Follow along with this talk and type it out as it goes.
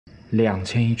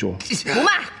2000一桌。不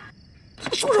卖，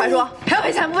说出来说，还要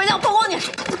赔钱，不赔钱我曝光你。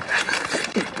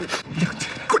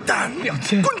滚蛋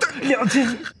！2000，滚蛋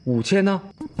！5000呢？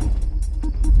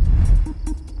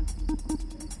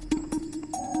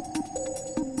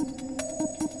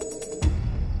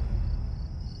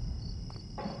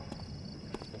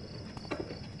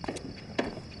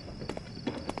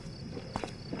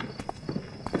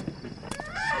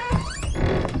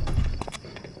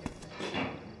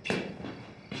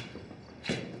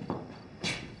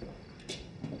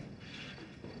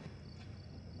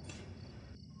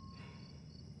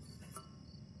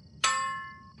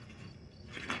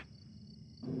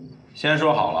先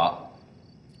说好了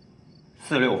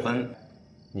，4-6分，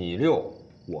你6，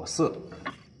我4，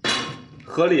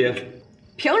合理。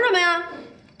凭什么呀？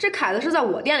这凯子是在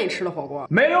我店里吃的火锅，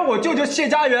没有我舅舅谢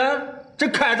家园，这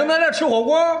凯子在那吃火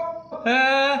锅？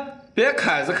哎，别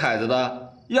凯子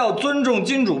的，要尊重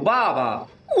金主爸爸。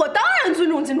我当然尊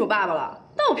重金主爸爸了，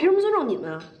但我凭什么尊重你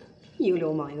们啊？一个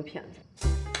流氓，一个骗子。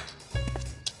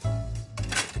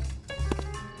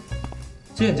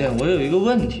健健，我有一个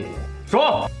问题。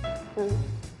说。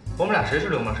我们俩谁是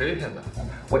流氓，谁是骗子？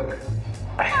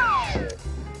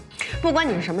不管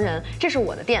你是什么人，这是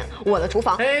我的店，我的厨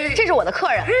房，这是我的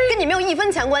客人，跟你没有1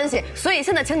分钱关系。所以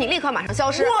现在请你立刻马上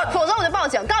消失，否则我就报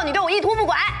警，告诉你对我意图不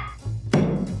轨。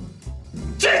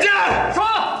健健，说，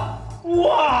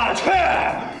我去，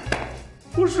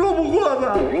我说不过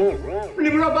他，你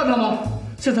不是要办他吗？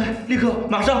现在立刻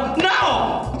马上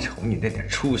now！ 瞅你那点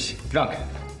出息，让开！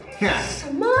什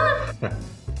么？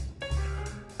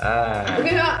哎，我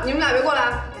跟你说，你们俩别过来，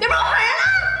要不然我喊人了！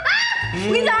啊！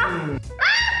我跟你讲，啊！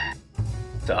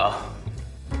走。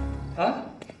啊？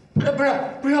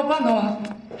不是要办他吗？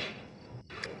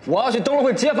我要去冬日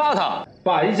会揭发他，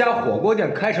把一家火锅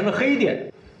店开成了黑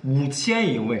店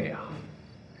，5000一位啊，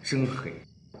真黑。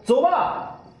走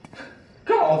吧，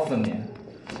告诉你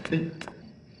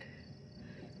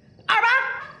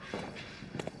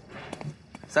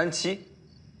，28、37，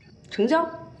成交。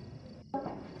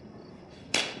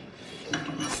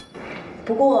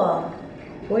不过，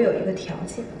我有一个条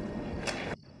件。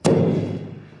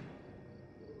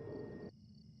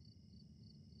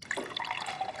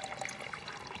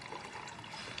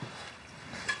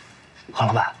黄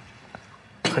老板，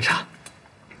喝茶。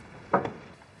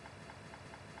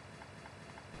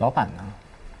老板呢？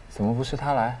怎么不是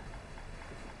他来？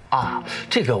啊，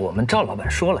这个我们赵老板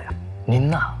说了呀，您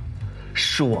呐，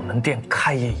是我们店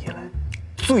开业以来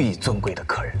最尊贵的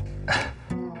客人。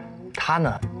他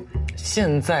呢，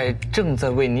现在正在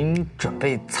为您准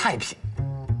备菜品，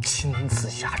亲自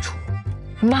下厨，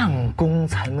慢工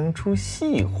才能出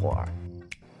细活。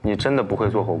你真的不会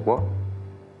做火锅？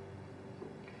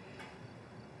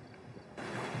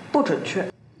不准确。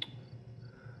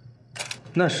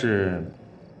那是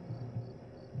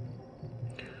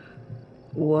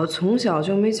我从小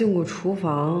就没进过厨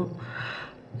房，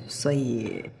所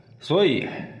以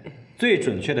最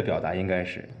准确的表达应该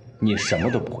是你什么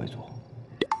都不会做。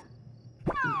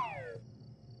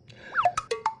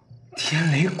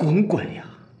天雷滚滚呀！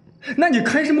那你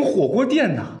开什么火锅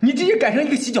店呢？你直接改成一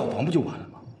个洗脚房不就完了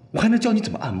吗？我还能教你怎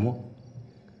么按摩。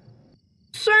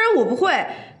虽然我不会，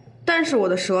但是我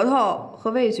的舌头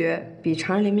和味觉比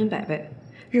常人灵敏100倍，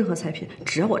任何菜品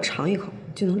只要我尝一口，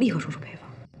就能立刻说出配方。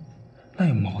那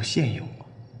有毛线用啊！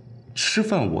吃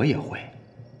饭我也会。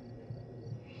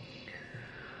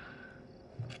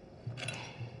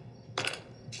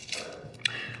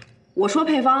我说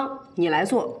配方，你来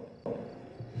做。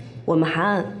我们还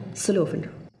按4-6分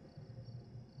成。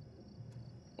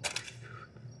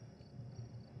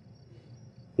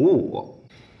55。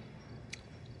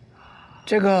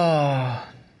这个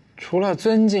除了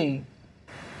尊敬，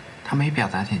他没表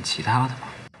达点其他的吗？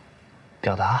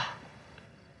表达？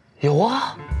有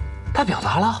啊，他表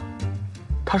达了。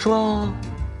他说：“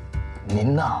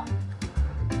您呐，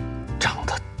长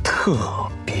得特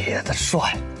别的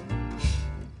帅。”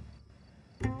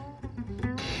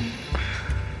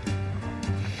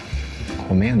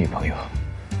我没有女朋友，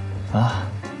啊？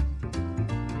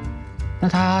那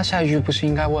他下一句不是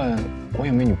应该问我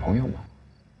有没有女朋友吗？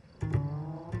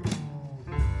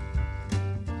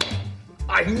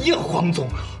哎呀，黄总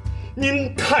啊，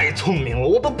您太聪明了，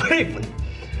我都佩服你。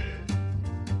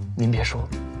您别说，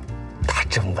他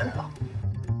真问了。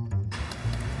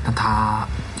那他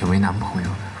有没男朋友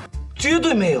呢？绝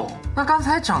对没有。那刚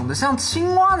才长得像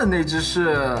青蛙的那只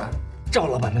是赵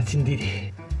老板的亲弟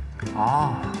弟。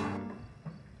哦。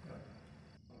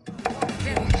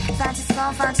放轻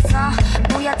松，放轻松，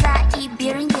不要在意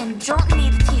别人眼中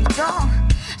你的体重。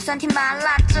酸甜麻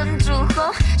辣珍珠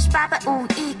红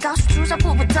，1850亿高手出招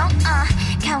普普通啊！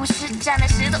看我施展了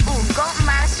10的武功，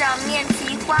麻辣小面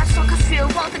蹄花双烤血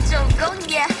旺的九宫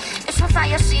耶，要说法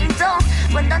要行动，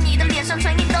闻到你的脸上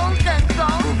唇印都很红。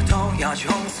不同要去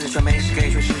红四川美食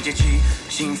给全世界寄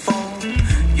信封，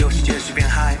有世界是边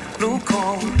海陆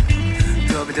空，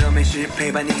特别的美食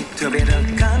陪伴你特别的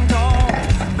感动，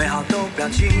美好都标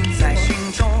记在心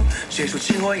中。谁说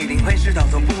吃货一定会是到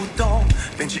走不动？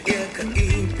边吃也可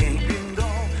以边运动，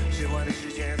吃货的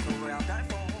世界从不要带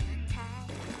风。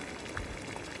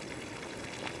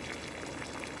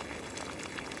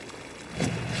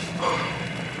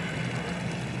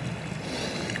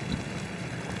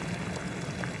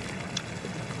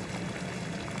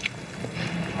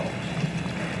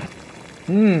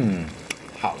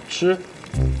好吃。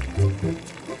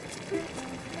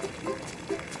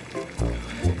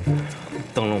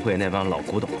灯笼会那帮老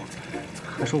古董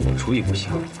还说我厨艺不行，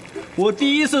我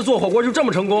第一次做火锅就这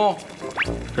么成功，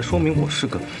这说明我是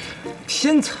个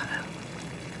天才啊！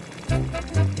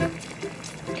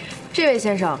这位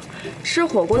先生，吃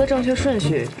火锅的正确顺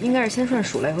序应该是先涮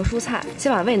薯类和蔬菜，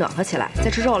先把胃暖和起来，再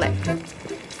吃肉类。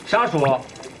啥说？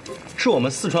吃我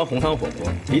们四川红汤火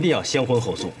锅一定要先荤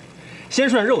后素，先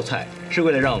涮肉菜是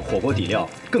为了让火锅底料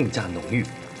更加浓郁。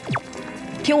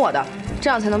听我的，这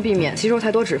样才能避免吸收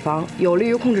太多脂肪，有利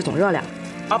于控制总热量。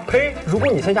啊呸！如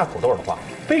果你先下土豆的话，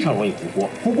非常容易糊锅，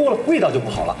糊锅了味道就不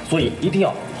好了，所以一定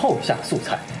要后下素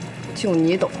菜。就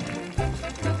你懂。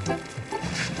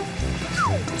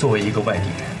作为一个外地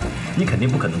人，你肯定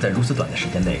不可能在如此短的时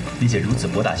间内理解如此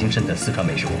博大精深的四川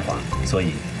美食文化，所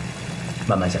以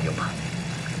慢慢享用吧。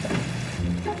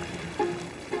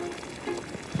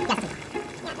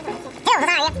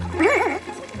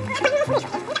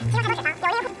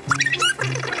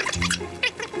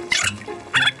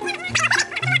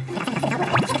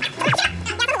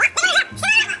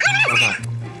老板，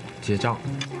结账。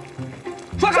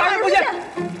刷卡也不行。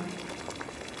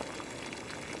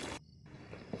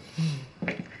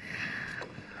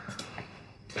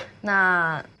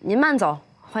那您慢走，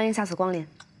欢迎下次光临。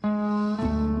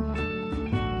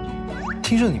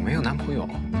听说你没有男朋友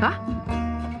啊？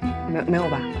没有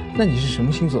吧？那你是什么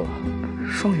星座？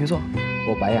双鱼座。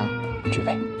我白羊，巨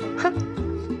背。哼，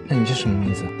那你是什么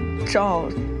名字？赵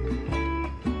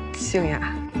静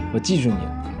雅。我记住你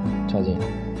了，赵静。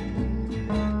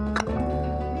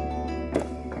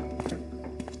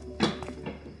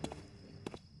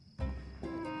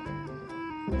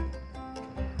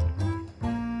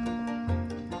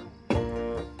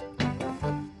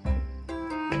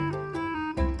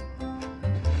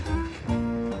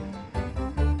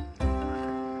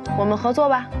我们合作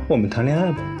吧。我们谈恋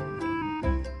爱吧。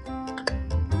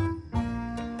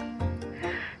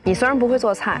你虽然不会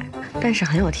做菜，但是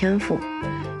很有天赋。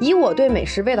以我对美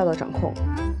食味道的掌控，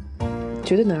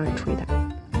绝对能让你出一袋。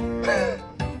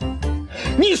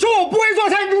你说我不会做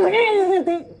菜，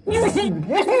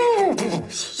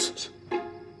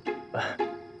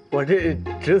我这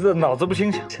侄子脑子不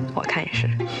清醒，我看也是。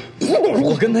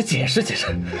我跟他解释解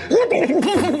释。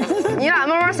你俩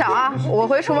慢慢想啊，我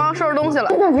回厨房收拾东西了。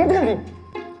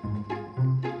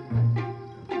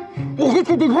我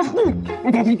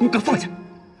给放下。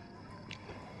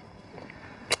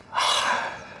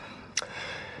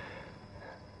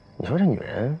你说这女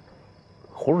人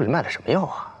葫芦里卖的什么药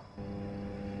啊？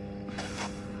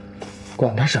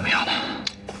管他什么样的，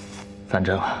反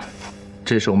正啊，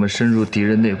这是我们深入敌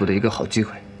人内部的一个好机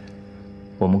会，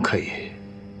我们可以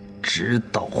直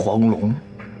捣黄龙，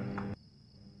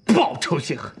报仇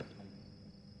雪恨。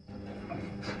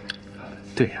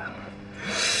对呀，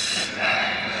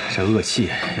这恶气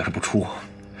要是不出，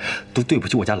都对不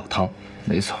起我家老汤。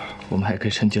没错，我们还可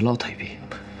以趁机捞他一笔。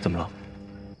怎么了？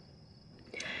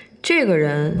这个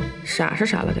人傻是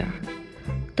傻了点儿，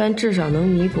但至少能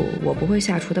弥补我不会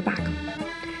下厨的 bug。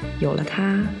有了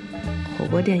他，火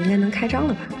锅店应该能开张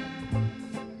了吧？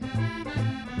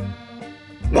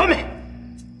完美！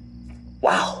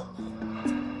哇哦，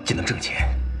既能挣钱，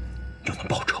又能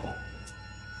报仇。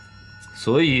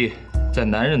所以在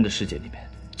男人的世界里面，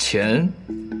钱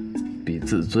比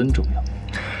自尊重要。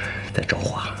在昭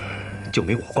华，就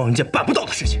没我光荣剑办不到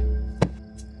的事情。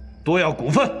多要股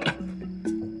份，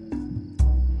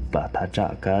把它榨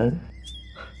干，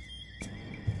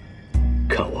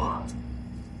看我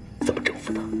怎么征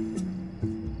服他！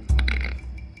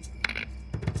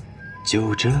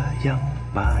就这样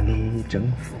把你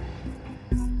征服。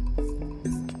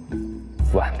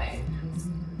完美！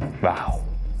哇哦！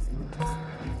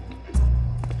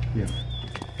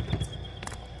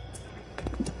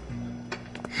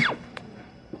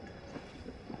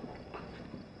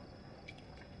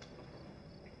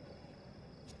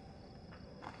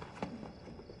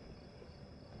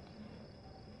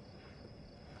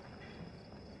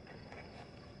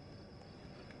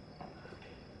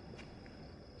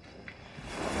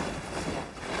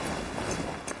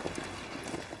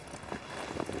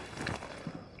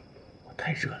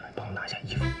太热了，帮我拿下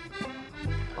衣服。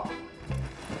好。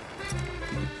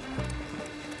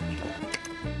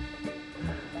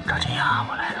赵真雅，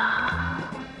我来啦。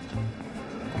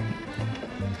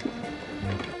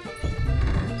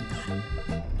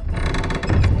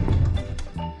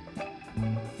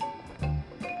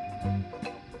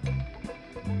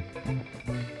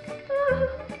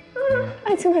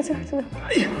哎，真的。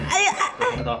哎呀！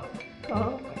看到。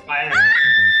啊！哎呀！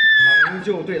糖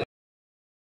就对了。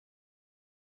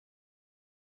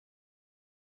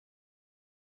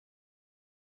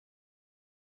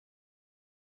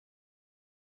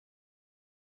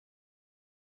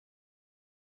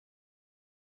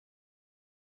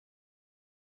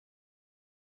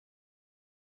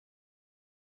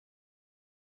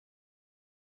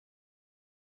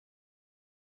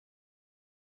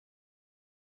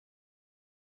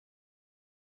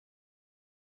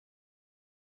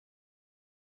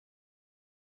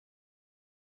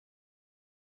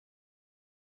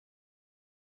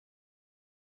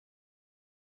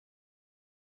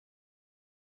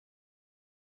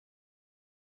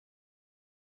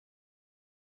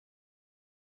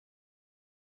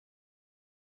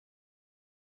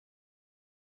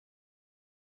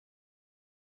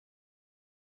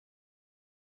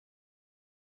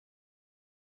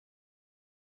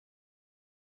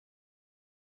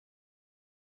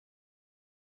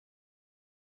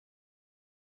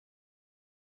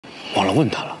忘了问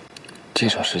他了，这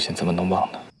种事情怎么能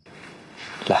忘呢？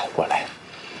来，我来。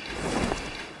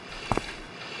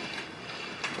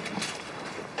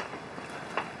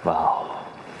哇哦，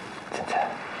倩倩，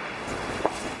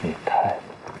你太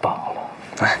棒了！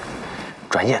哎，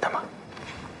专业的嘛。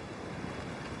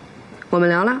我们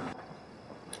聊了，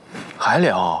还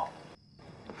聊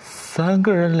？3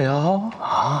个人聊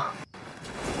啊？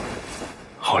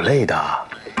好累的。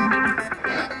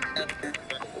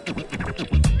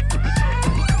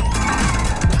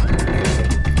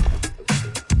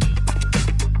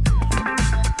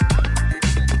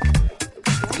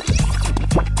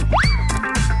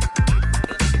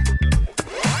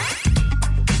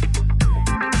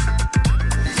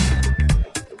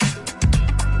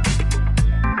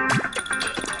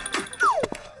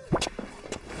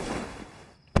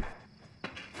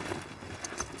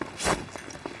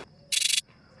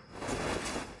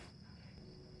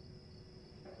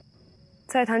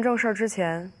在谈正事儿之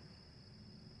前，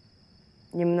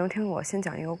你们能听我先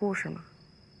讲一个故事吗？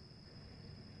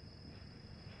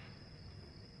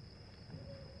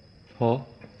好。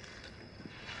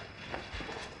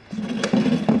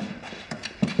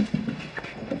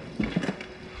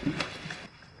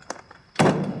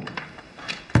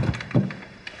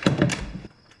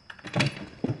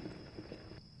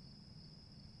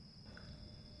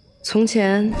从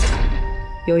前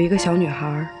有一个小女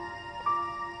孩，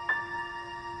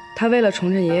她为了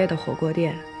重振爷爷的火锅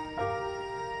店，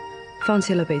放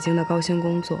弃了北京的高薪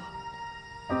工作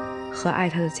和爱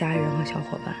她的家人和小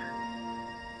伙伴，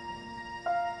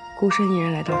孤身一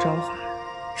人来到昭华，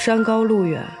山高路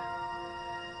远，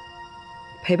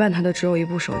陪伴她的只有一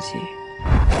部手机。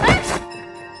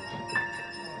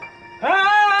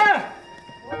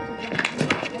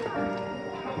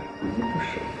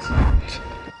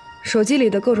手机里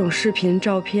的各种视频、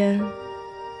照片、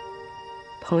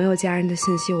朋友、家人的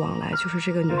信息往来，就是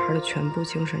这个女孩的全部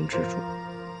精神支柱。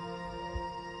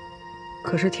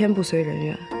可是天不遂人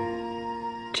愿，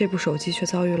这部手机却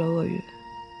遭遇了厄运，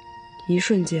一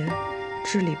瞬间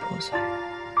支离破碎，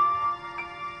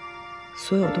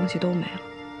所有东西都没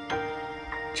了。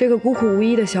这个孤苦无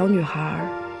依的小女孩，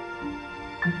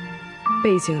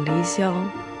背井离乡，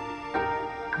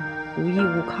无依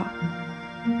无靠。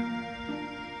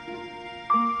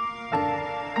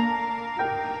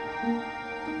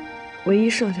唯一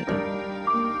剩下的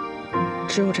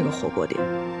只有这个火锅店，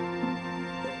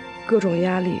各种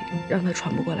压力让他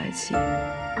喘不过来气，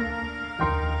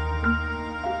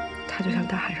他就像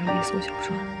大海上的一艘小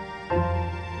船，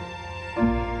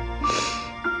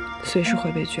随时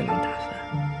会被巨浪打翻。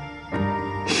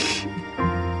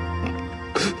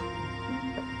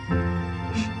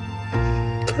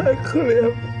太可怜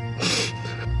了。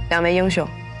两位英雄，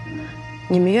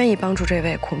你们愿意帮助这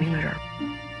位苦命的人吗？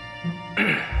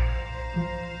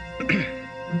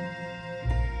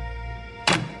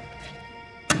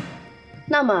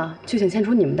那么就请献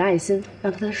出你们的爱心，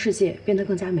让他的世界变得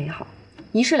更加美好。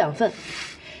一式2份，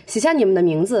写下你们的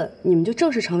名字，你们就正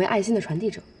式成为爱心的传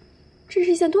递者。这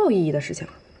是一件多有意义的事情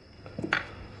啊！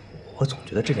我总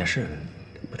觉得这件事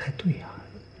不太对呀，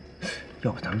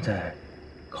要不咱们再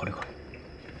考虑考虑。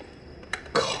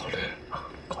考虑啊，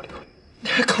考虑考虑。你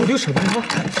还考虑什么呀？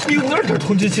你有那点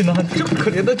同情心呢？这么可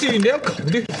怜的妓女，你还考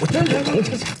虑？我真有同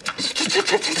情心。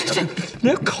这，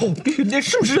连考虑那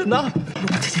是不是人呢？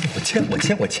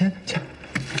我签。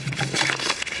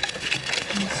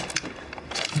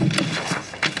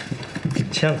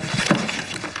签了。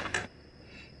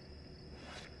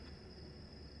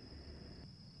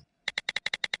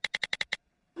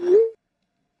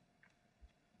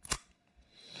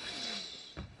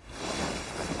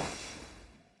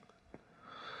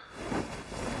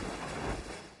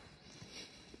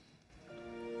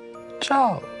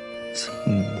赵静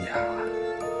雅。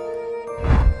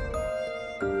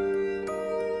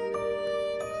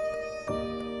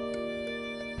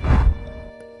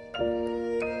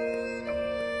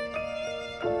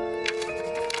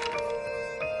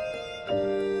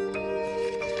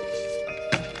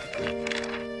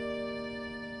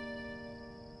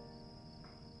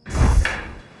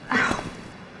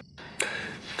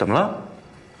怎么了？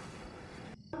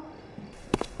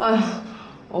哎呀，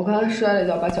我刚才摔了一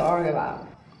跤，把脚腕给崴了。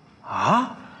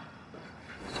啊？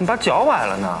怎么把脚崴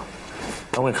了呢？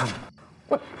来，我给你看看。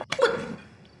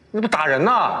你不打人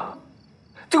呢？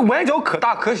这个崴脚可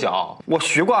大可小，我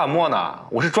学过按摩呢，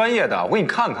我是专业的，我给你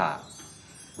看看。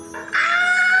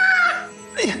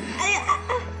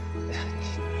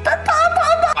打！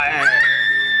哎，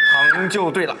疼就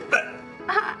对了。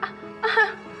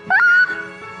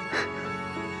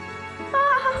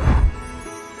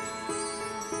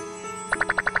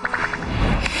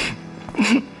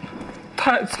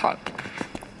太惨了！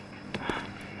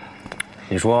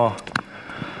你说，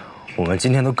我们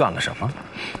今天都干了什么？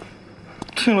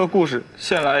听了故事，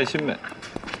献了爱心呗。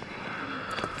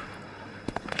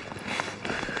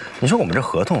你说我们这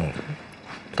合同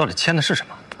到底签的是什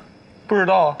么？不知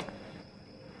道啊。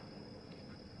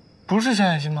不是献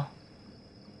爱心吗？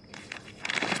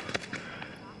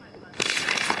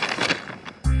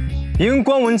因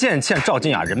关文健欠赵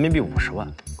静雅人民币50万。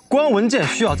关文健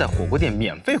需要在火锅店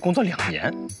免费工作2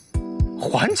年，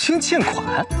还清欠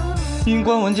款。因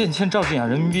关文健欠赵静雅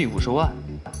人民币50万，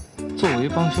作为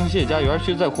帮凶谢家园，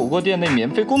需在火锅店内免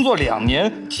费工作2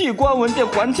年，替关文健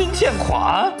还清欠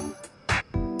款。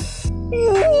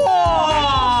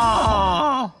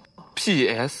哇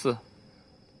 ！P.S.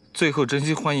 最后真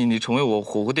心欢迎你成为我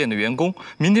火锅店的员工，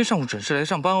明天上午准时来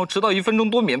上班哦，迟到1分钟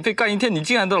多免费干1天。你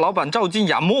敬爱的老板赵静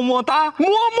雅，么么哒，么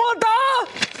么哒。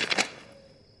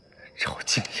赵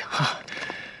静雅，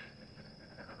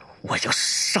我要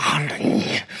杀了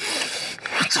你！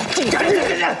赵静雅，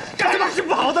干什么是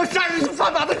不好的？杀人是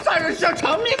犯法的，杀人是要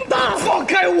偿命的！放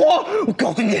开我！我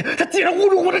告诉你，他竟然侮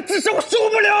辱我的智商，我受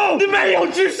不了！你没有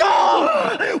智商！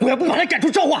我要不把他赶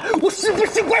出赵家，我誓不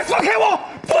醒乖！放开我！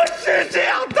不是这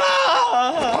样的！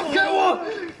放开我！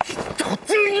赵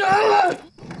静雅！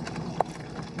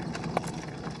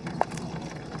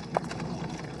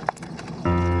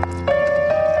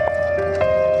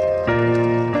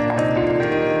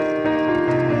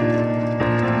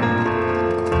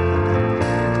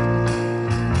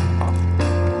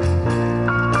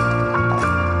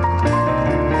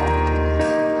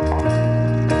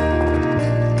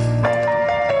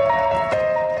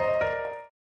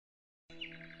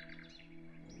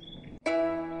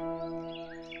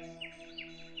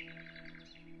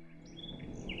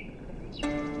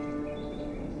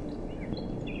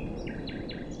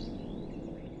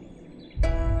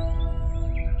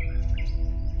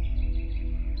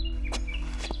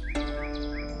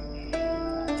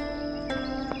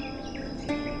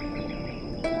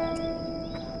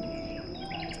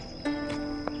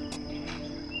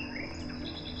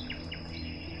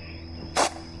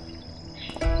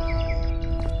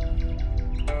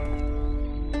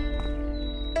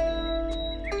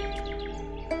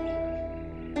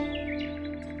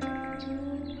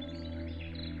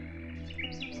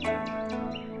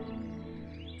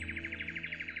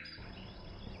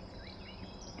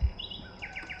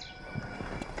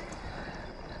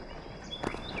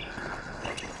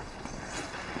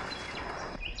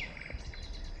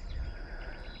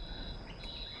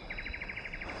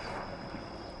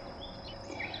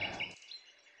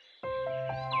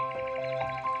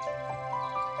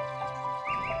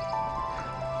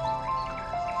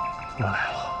又来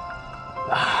了。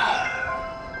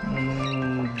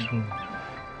是。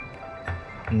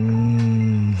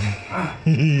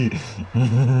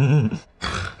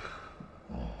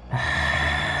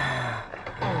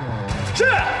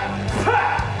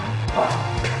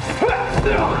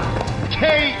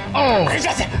KO。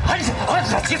下去，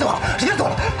急死我了，急死我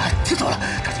了，急死我了，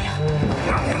赵静雅，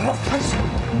我烦死了。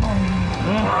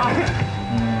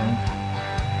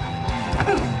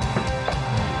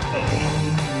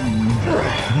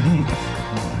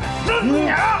是你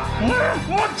啊！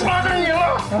我抓着你了！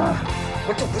我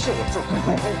这不是我这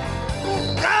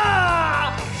啊！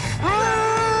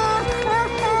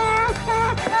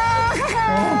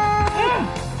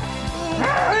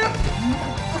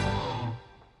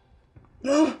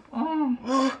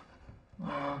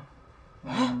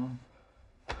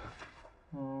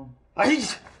哎，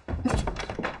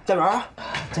家园儿，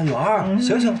家园儿，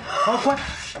醒醒，好快！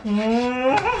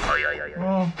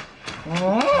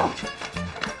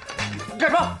干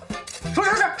什么？说事！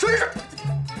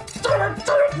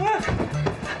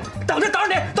等着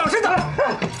你，等谁等？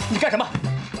你干什么？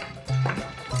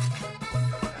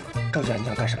赵家，你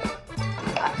想干什么？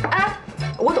哎，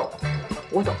我懂。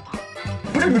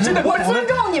不是你真的，我尊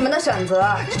重你们的选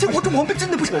择。我们真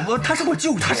的不是我，他是我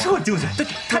舅舅，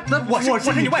我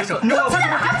是你外甥。现在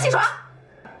还不起床？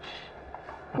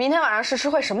明天晚上试吃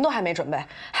会，什么都还没准备，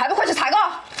还不快去采购？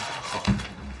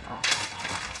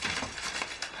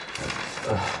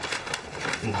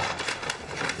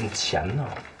钱呢？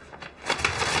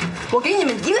我给你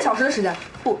们1个小时的时间，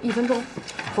不1分钟，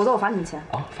否则我罚你们钱。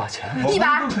啊，罚钱100、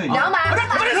200。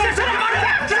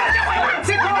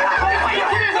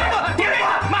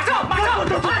马上，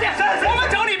我们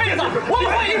整理被子，我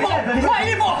们换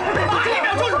衣服，马上1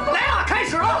秒钟，来了，开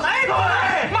始了，来吧，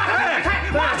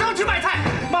马上去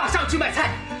买菜，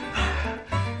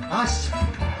啊！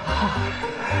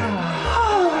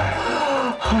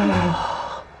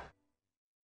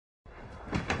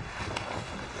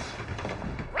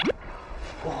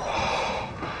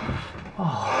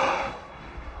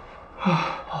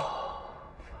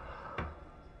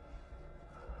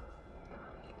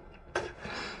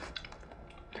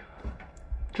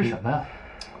这什么呀？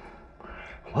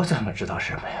我怎么知道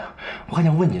是什么呀？我还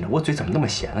想问你呢，我嘴怎么那么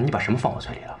咸呢？你把什么放我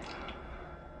嘴里了？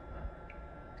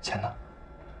钱呢？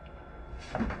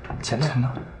钱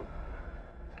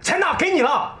呢？给你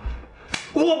了，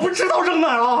我不知道扔哪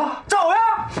儿了，找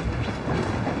呀！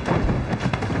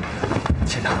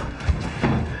钱呢？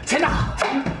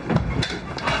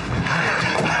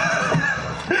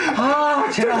啊，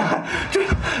钱呢？这，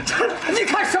你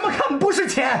看什么看？不是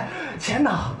钱，钱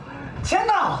呢？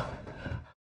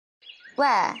喂，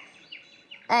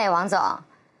哎，王总，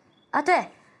啊，对，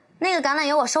那个橄榄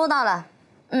油我收到了，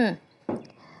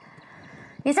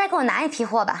你再给我拿一批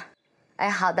货吧。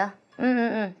哎，好的，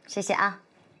谢谢啊。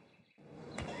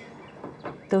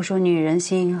都说女人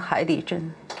心海底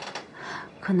针，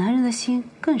可男人的心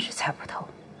更是猜不透。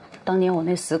当年我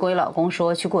那死鬼老公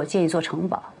说去给我建一座城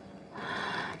堡，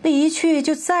那一去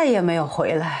就再也没有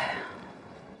回来。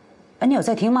哎，你有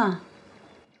在听吗？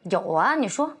有啊，你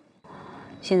说。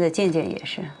现在健健也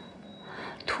是，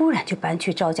突然就搬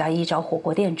去赵家一找火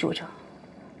锅店住着，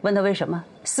问他为什么，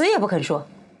死也不肯说。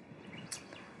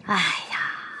哎呀，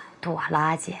朵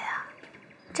拉姐啊，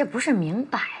这不是明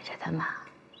摆着的吗？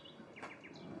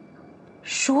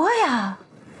说呀，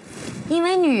因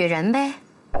为女人呗。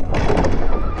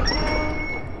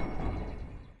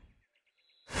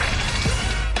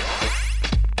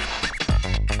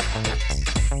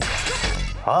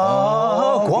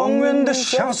啊，光远的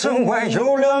小城外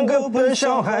有2个笨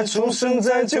小孩，出生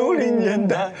在90年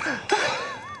代。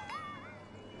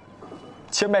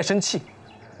钱脉生气，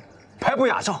拍不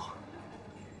雅照，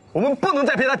我们不能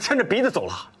再陪他牵着鼻子走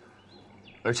了。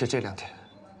而且这2天，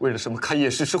为了什么开业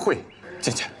试吃会，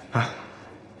健健啊，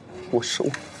我收。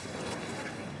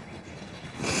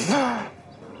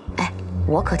哎，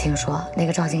我可听说那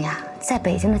个赵静雅在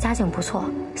北京的家境不错，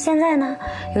现在呢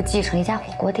又继承一家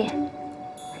火锅店。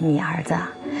你儿子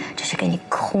这是给你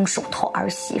空手套儿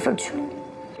媳妇去了。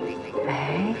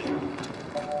哎，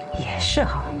也是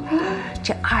哈，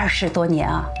这20多年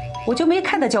啊，我就没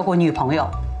看他交过女朋友。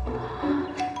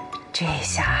这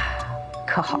下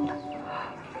可好了，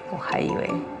我还以为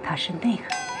他是那个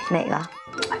哪个？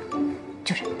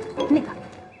就是那个。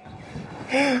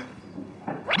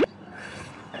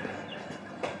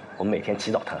我每天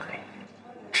起早贪黑，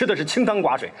吃的是清汤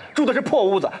寡水，住的是破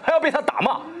屋子，还要被他打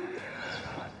骂。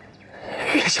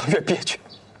越想越憋屈，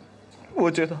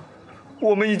我觉得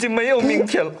我们已经没有明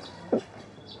天了，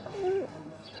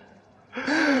没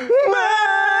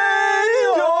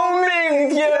有明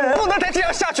天，不能再这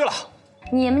样下去了。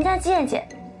你们家健健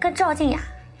跟赵静雅，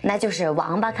那就是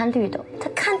王八看绿豆，他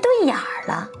看对眼儿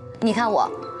了。你看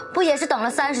我，不也是等了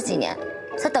30几年，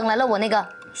才等来了我那个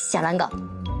小狼狗，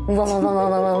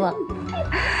汪。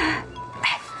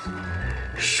哎，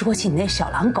说起你那小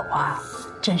狼狗啊，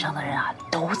镇上的人啊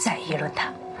都在议论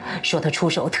他，说他出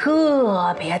手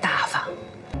特别大方。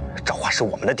这话是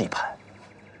我们的地盘，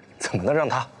怎么能让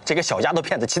他这个小丫头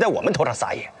片子骑在我们头上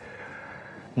撒野？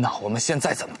那我们现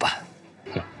在怎么办？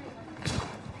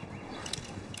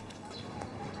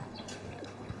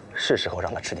是时候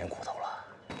让他吃点苦头了。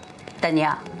丹妮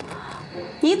啊，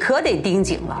你可得盯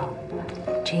紧了，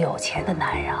这有钱的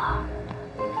男人啊，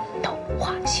都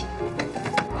花心。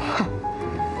哼，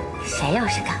谁要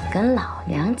是敢跟老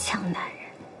娘抢男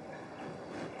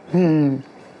人，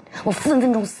我分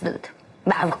分钟撕了他，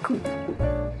把我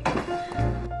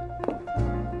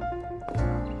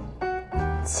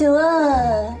请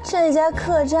问这家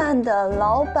客栈的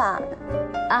老板？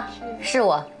啊，是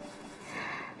我。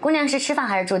姑娘是吃饭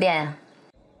还是住店呀？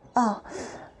哦，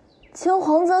请问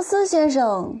黄泽思先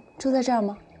生住在这儿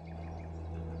吗？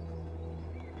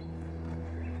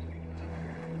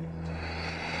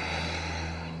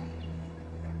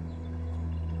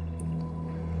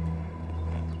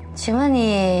请问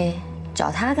你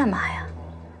找他干嘛呀？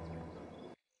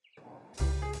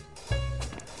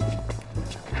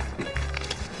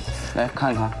来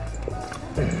看一看，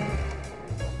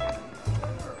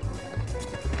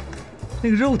那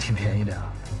个肉挺便宜的呀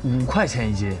，5块钱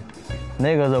一斤。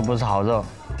那个肉不是好肉，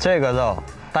这个肉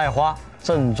带花，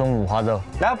正宗五花肉。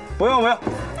来，不用，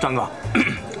张哥，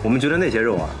我们觉得那些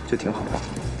肉啊就挺好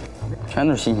的，全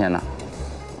都是新鲜的。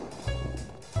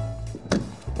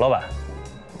老板，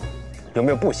有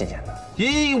没有不新鲜的？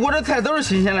咦，我这菜都是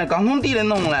新鲜的，刚从地里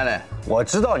弄来的。我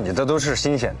知道你这都是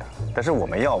新鲜的，但是我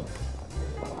们要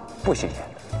不新鲜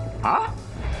的啊？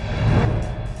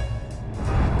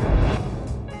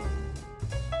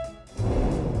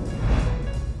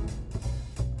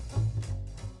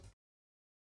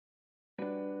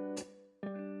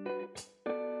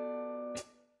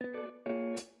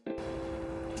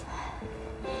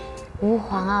吾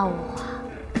皇啊吾皇，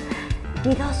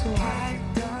你告诉我，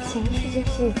谁是这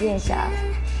世界上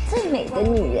最美的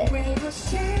女人？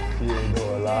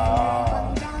朵拉，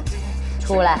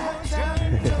出来！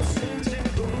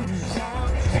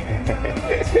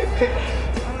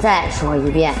再说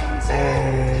一遍。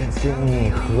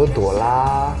你和朵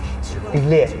拉并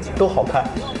列都好看。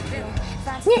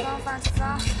你，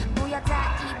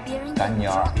干妮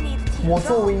儿，我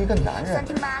作为一个男人，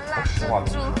我实话跟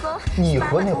你说，你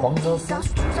和那黄泽思，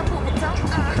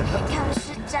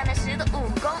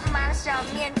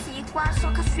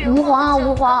吾皇啊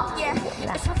吾皇，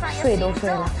来，睡都睡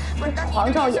了，这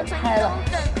床照也拍了，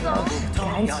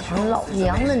敢请老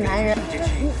娘的男人，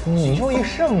你就一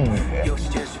剩女，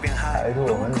还是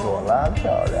我们朵拉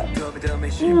漂亮。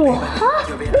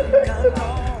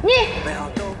你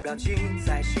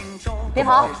别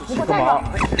跑，你给我站住！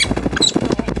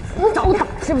你找我打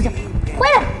是不是？回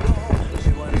来！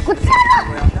给我站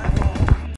住！